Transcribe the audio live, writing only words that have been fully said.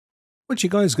What you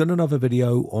guys got another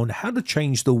video on how to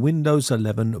change the Windows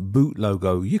 11 boot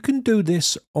logo. You can do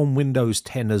this on Windows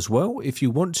 10 as well if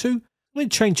you want to. We're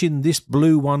changing this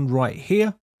blue one right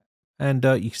here, and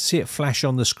you can see it flash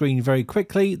on the screen very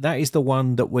quickly. That is the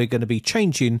one that we're going to be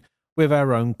changing with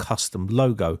our own custom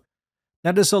logo.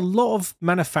 Now there's a lot of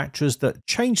manufacturers that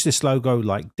change this logo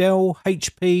like Dell,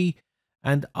 HP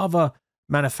and other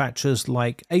manufacturers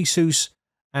like Asus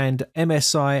and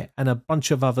MSI and a bunch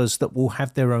of others that will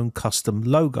have their own custom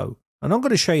logo. And I'm going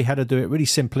to show you how to do it really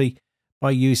simply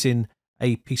by using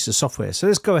a piece of software. So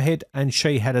let's go ahead and show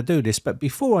you how to do this. But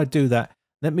before I do that,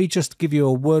 let me just give you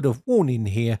a word of warning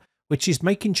here, which is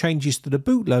making changes to the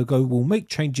boot logo will make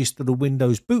changes to the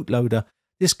Windows bootloader.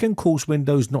 This can cause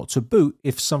Windows not to boot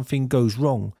if something goes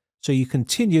wrong. So you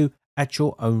continue at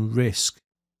your own risk.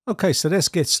 Okay, so let's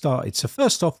get started. So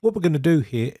first off, what we're going to do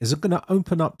here is I'm going to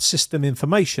open up system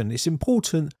information. It's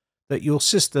important that your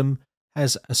system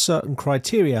has a certain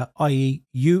criteria, i.e.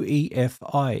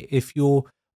 UEFI. If your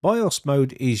BIOS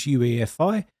mode is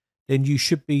UEFI, then you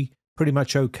should be pretty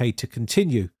much okay to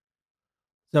continue.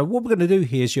 So what we're going to do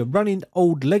here is you're running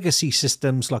old legacy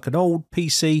systems like an old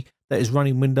PC that is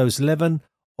running Windows 11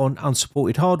 on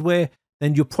unsupported hardware,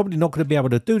 then you're probably not going to be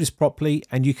able to do this properly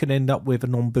and you can end up with a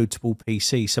non-bootable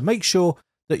PC. So make sure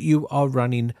that you are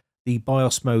running the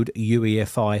BIOS mode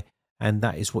UEFI and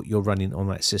that is what you're running on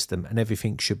that system and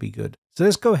everything should be good. So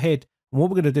let's go ahead, and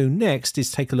what we're going to do next is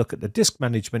take a look at the disk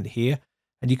management here,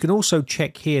 and you can also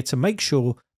check here to make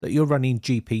sure that you're running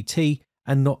GPT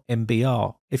and not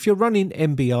MBR. If you're running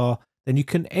MBR, then you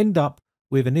can end up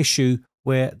with an issue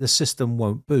where the system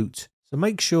won't boot. So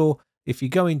make sure if you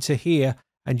go into here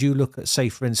and you look at, say,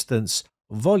 for instance,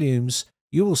 volumes,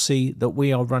 you will see that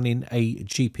we are running a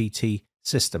GPT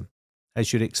system,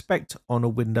 as you'd expect on a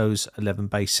Windows 11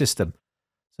 based system.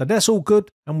 So that's all good,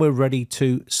 and we're ready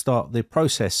to start the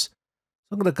process. So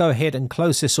I'm going to go ahead and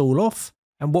close this all off.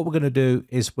 And what we're going to do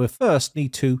is we first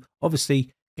need to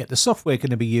obviously get the software we're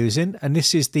going to be using, and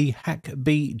this is the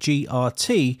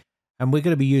HackBGRT, and we're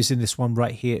going to be using this one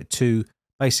right here to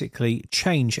basically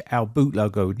change our boot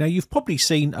logo. Now you've probably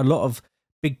seen a lot of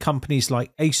big companies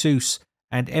like Asus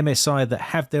and MSI that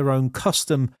have their own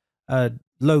custom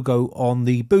logo on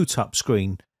the boot up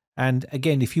screen. And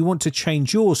again, if you want to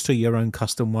change yours to your own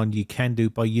custom one, you can do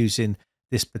by using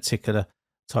this particular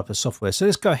type of software. So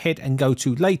let's go ahead and go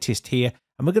to latest here,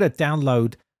 and we're going to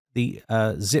download the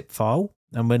zip file,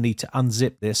 and we need to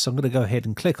unzip this. So I'm going to go ahead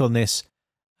and click on this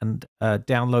and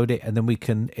download it, and then we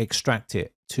can extract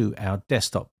it to our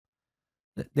desktop.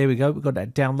 There we go, we've got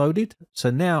that downloaded.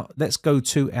 So now let's go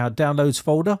to our downloads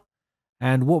folder,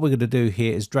 and what we're going to do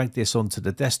here is drag this onto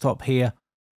the desktop here,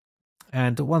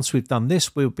 and once we've done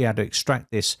this, we'll be able to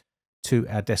extract this to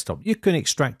our desktop. You can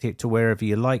extract it to wherever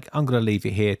you like. I'm going to leave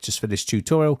it here just for this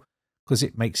tutorial because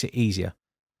it makes it easier.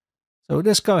 So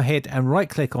let's go ahead and right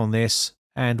click on this,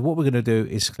 and what we're going to do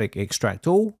is click extract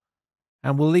all,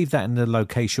 and we'll leave that in the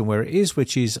location where it is,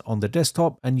 which is on the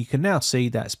desktop, and you can now see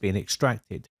that's been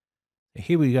extracted.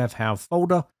 Here we have our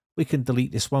folder. We can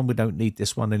delete this one. We don't need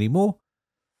this one anymore.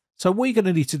 So what you're going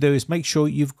to need to do is make sure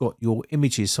you've got your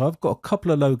images. So I've got a couple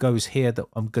of logos here that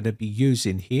I'm going to be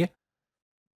using here.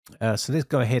 So let's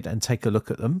go ahead and take a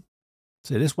look at them.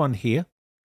 So this one here,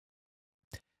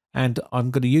 and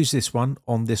I'm going to use this one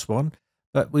on this one,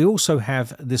 but we also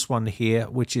have this one here,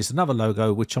 which is another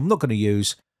logo, which I'm not going to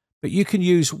use, but you can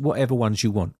use whatever ones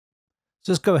you want.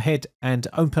 So let's go ahead and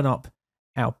open up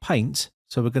our Paint.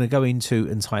 So we're going to go into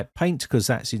and type Paint because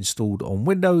that's installed on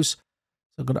Windows.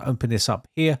 So I'm going to open this up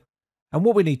here. And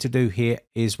what we need to do here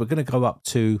is we're going to go up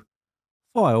to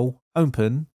File,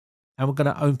 Open, and we're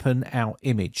going to open our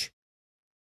image.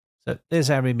 So there's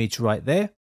our image right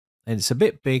there. And it's a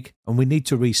bit big and we need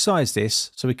to resize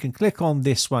this. So we can click on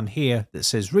this one here that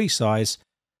says Resize,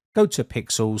 go to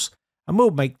Pixels, and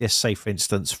we'll make this, say for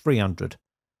instance, 300,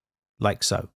 like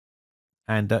so.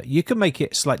 And you can make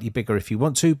it slightly bigger if you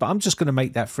want to, but I'm just going to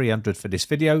make that 300 for this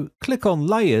video. Click on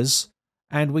Layers,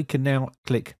 and we can now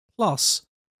click Plus,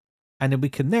 and then we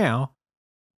can now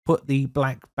put the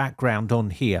black background on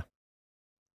here.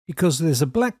 Because there's a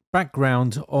black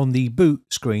background on the boot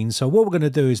screen, so what we're going to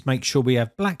do is make sure we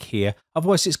have black here,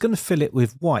 otherwise it's going to fill it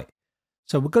with white.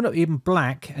 So we're going to even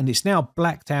black, and it's now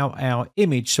blacked out our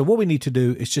image. So what we need to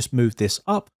do is just move this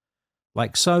up,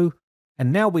 like so.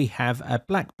 And now we have a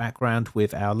black background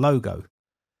with our logo.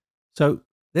 So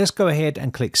let's go ahead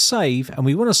and click Save. And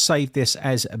we want to save this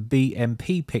as a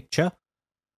BMP picture.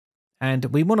 And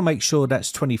we want to make sure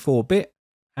that's 24-bit.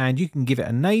 And you can give it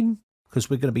a name because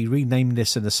we're going to be renaming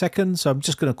this in a second. So I'm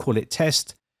just going to call it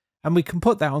Test. And we can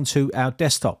put that onto our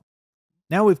desktop.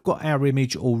 Now we've got our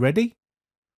image already.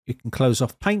 You can close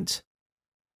off Paint,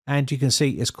 and you can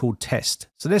see it's called Test.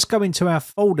 So let's go into our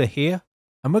folder here,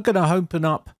 and we're going to open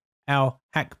up our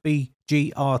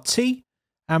HackBGRT,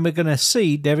 and we're going to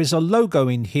see there is a logo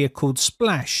in here called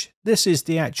Splash. This is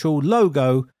the actual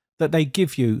logo that they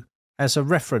give you as a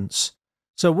reference.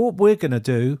 So what we're going to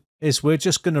do is we're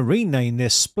just going to rename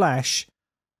this Splash,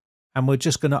 and we're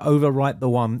just going to overwrite the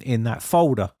one in that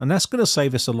folder. And that's going to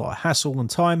save us a lot of hassle and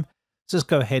time. So let's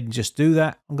go ahead and just do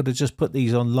that. I'm going to just put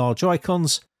these on large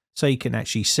icons so you can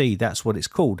actually see that's what it's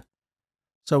called.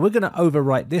 So we're going to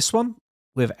overwrite this one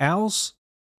with ours,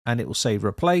 and it will say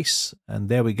replace. And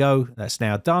there we go. That's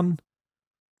now done.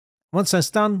 Once that's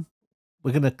done,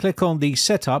 we're going to click on the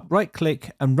setup, right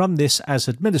click, and run this as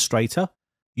administrator.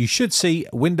 You should see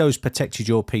Windows protected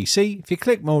your PC. If you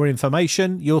click more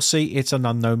information, you'll see it's an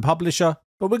unknown publisher,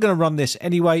 but we're going to run this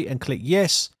anyway and click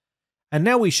yes. And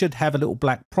now we should have a little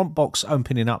black prompt box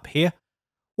opening up here.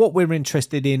 What we're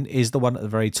interested in is the one at the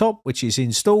very top, which is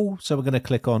install. So we're going to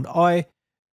click on I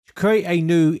to create a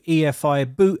new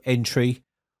EFI boot entry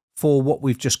for what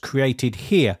we've just created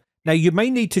here. Now you may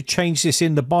need to change this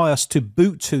in the BIOS to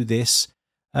boot to this.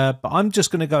 But I'm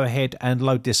just going to go ahead and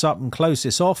load this up and close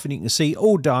this off, and you can see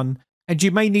all done. And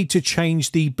you may need to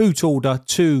change the boot order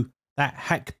to that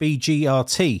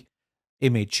HackBGRT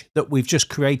image that we've just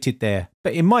created there.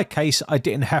 But in my case, I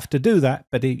didn't have to do that.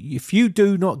 But if you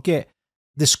do not get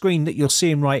the screen that you're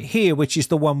seeing right here, which is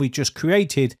the one we just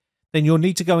created, then you'll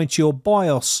need to go into your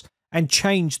BIOS and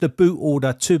change the boot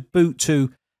order to boot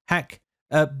to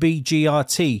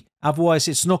HackBGRT. Otherwise,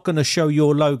 it's not going to show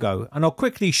your logo. And I'll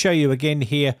quickly show you again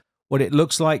here what it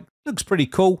looks like. Looks pretty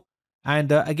cool.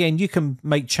 And again, you can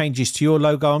make changes to your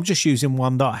logo. I'm just using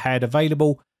one that I had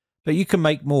available, but you can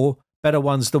make better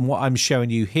ones than what I'm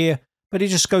showing you here. But it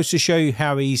just goes to show you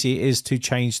how easy it is to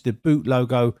change the boot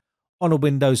logo on a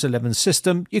Windows 11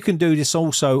 system. You can do this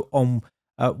also on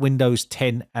Windows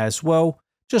 10 as well.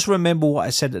 Just remember what I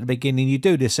said at the beginning. You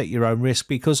do this at your own risk,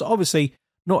 because obviously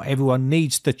not everyone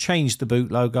needs to change the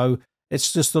boot logo.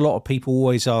 It's just a lot of people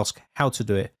always ask how to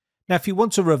do it. Now, if you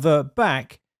want to revert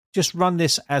back, just run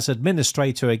this as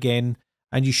administrator again,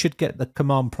 and you should get the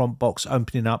command prompt box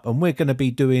opening up. And we're going to be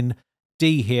doing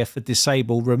D here for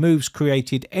disable, removes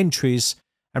created entries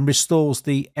and restores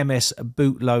the MS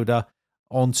bootloader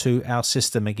onto our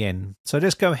system again. So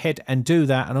let's go ahead and do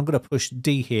that. And I'm going to push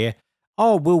D here.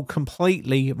 R will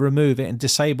completely remove it and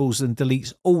disables and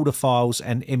deletes all the files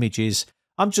and images.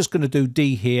 I'm just going to do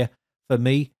D here for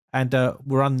me, and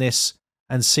run this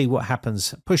and see what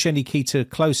happens. Push any key to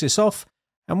close this off.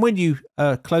 And when you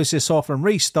close this off and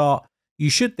restart, you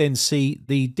should then see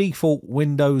the default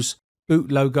Windows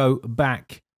boot logo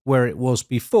back where it was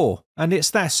before. And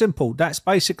it's that simple. That's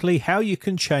basically how you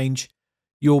can change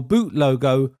your boot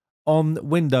logo on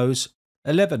Windows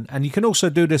 11. And you can also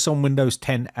do this on Windows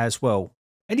 10 as well.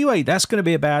 Anyway, that's going to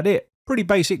be about it. Pretty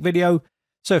basic video.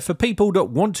 So for people that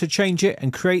want to change it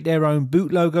and create their own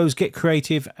boot logos, get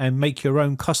creative and make your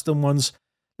own custom ones,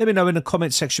 let me know in the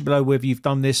comment section below whether you've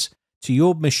done this to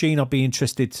your machine. I'll be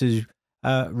interested to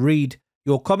read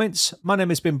your comments. My name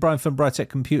has been Brian from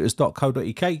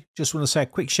briteccomputers.co.uk. Just want to say a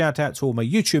quick shout out to all my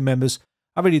YouTube members.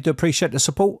 I really do appreciate the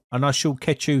support, and I shall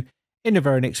catch you in the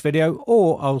very next video,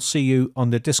 or I'll see you on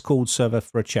the Discord server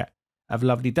for a chat. Have a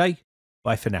lovely day.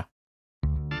 Bye for now.